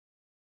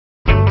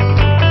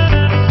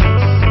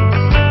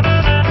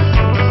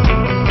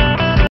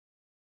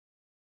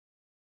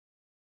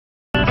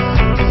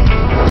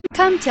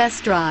Come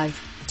test drive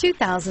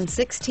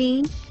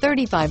 2016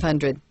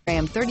 3500.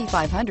 Ram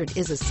 3500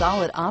 is a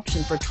solid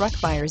option for truck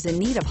buyers in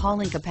need of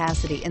hauling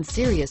capacity and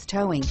serious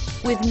towing.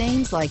 With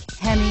names like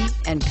Hemi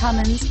and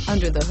Cummins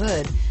under the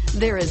hood,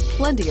 there is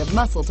plenty of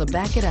muscle to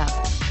back it up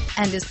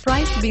and is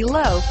priced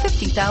below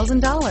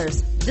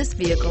 $50,000. This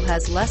vehicle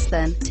has less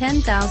than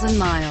 10,000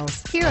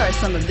 miles. Here are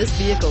some of this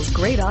vehicle's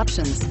great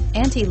options: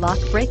 anti-lock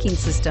braking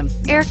system,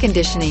 air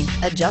conditioning,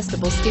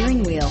 adjustable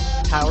steering wheel,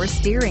 power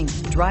steering,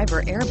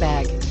 driver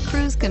airbag,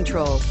 cruise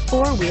control,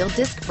 four-wheel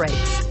disc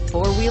brakes,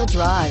 four-wheel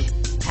drive,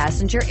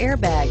 passenger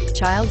airbag,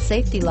 child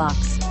safety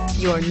locks.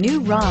 Your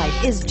new ride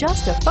is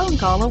just a phone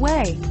call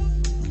away.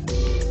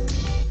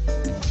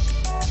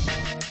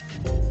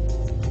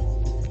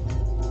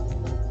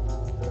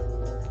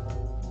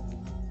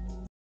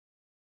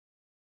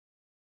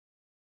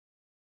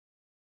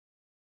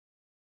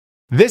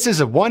 This is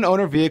a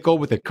one-owner vehicle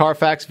with a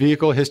Carfax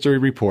Vehicle History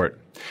Report.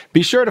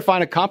 Be sure to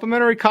find a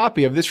complimentary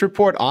copy of this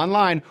report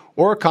online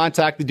or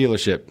contact the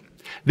dealership.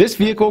 This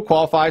vehicle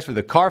qualifies for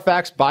the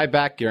Carfax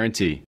Buyback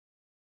Guarantee.